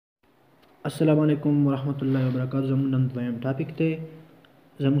السلام علیکم ورحمت الله وبرکاتہ. زموږ نن دویم ټاپک دی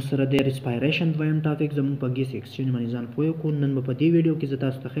زموږ سره د ریسپایریشن دویم ټاپک زموږ په ګیس ایکسچینج باندې ځان پوه کړو. نن به په دې ویډیو کې زه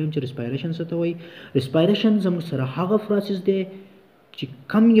تاسو ته ښیم چې ریسپایریشن څه ته وایي. ریسپایریشن زموږ سره هغه پروسس دی چې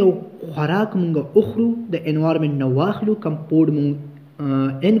کم یو خوراک مونږ اخلو د انوایرمنټ نه واخلو، کم فوډ مونږ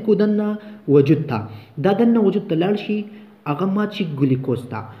ان کو دننه وجود ته دا دننه وجود ته لاړ شي هغه مات شي ګلوکوز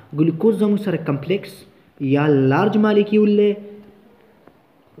ته. ګلوکوز زموږ سره کمپلیکس یا لارج مالیکیول دی.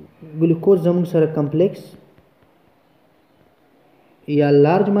 ग्लूकोज زموږ سره کمپلیکس یا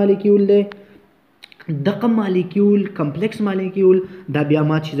لارج مالیکیول دی. دغه مالیکیول کمپلیکس مالیکیول دا بیا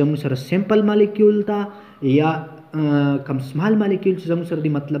ما چې زموږ سره سمپل مالیکیول ته یا کم سمال مالیکیول چې زموږ سره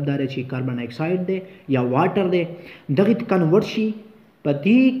دی مطلب دا دی چې کاربن ډای اکساید دی یا واټر دی دغه ته کنورټ شي. په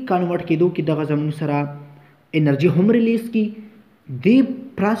دې کنورټ کېدو کې دغه زموږ سره انرژي هم ریلیز کی. دې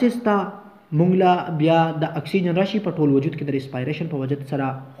پروسس ته مونږ لا بیا د اکسیجن راشي په ټول وجود کې د ریسپایریشن په وجه سره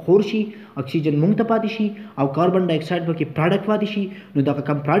خور شي، اکسیجن مونږ ته پاتې شي او کاربن ډای اکساید پکې پروډکټ پاتې شي. نو دغه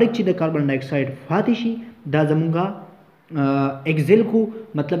کم پروډکټ چې د کاربن ډای اکساید پاتې شي دا زمونږه اکزیل کو،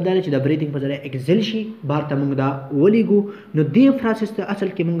 مطلب دا دی چې د بریدینګ په ذریعه اکزیل شي بهر ته مونږ دا ولیږو. نو دې پروسس ته اصل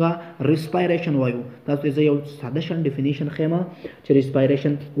کې مونږه ریسپایریشن وایو. تاسو ته زه یو ساده شان ډیفینیشن ښیم چې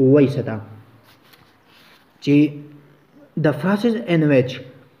ریسپایریشن وایي څه ده، چې د پروسس ان وچ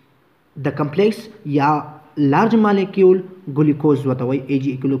the complex یا large molecule glucose وته وای Ag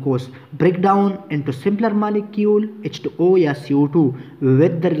glucose break down into simpler molecule H2O یا CO2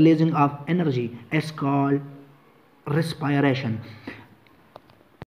 with the releasing of energy is called respiration.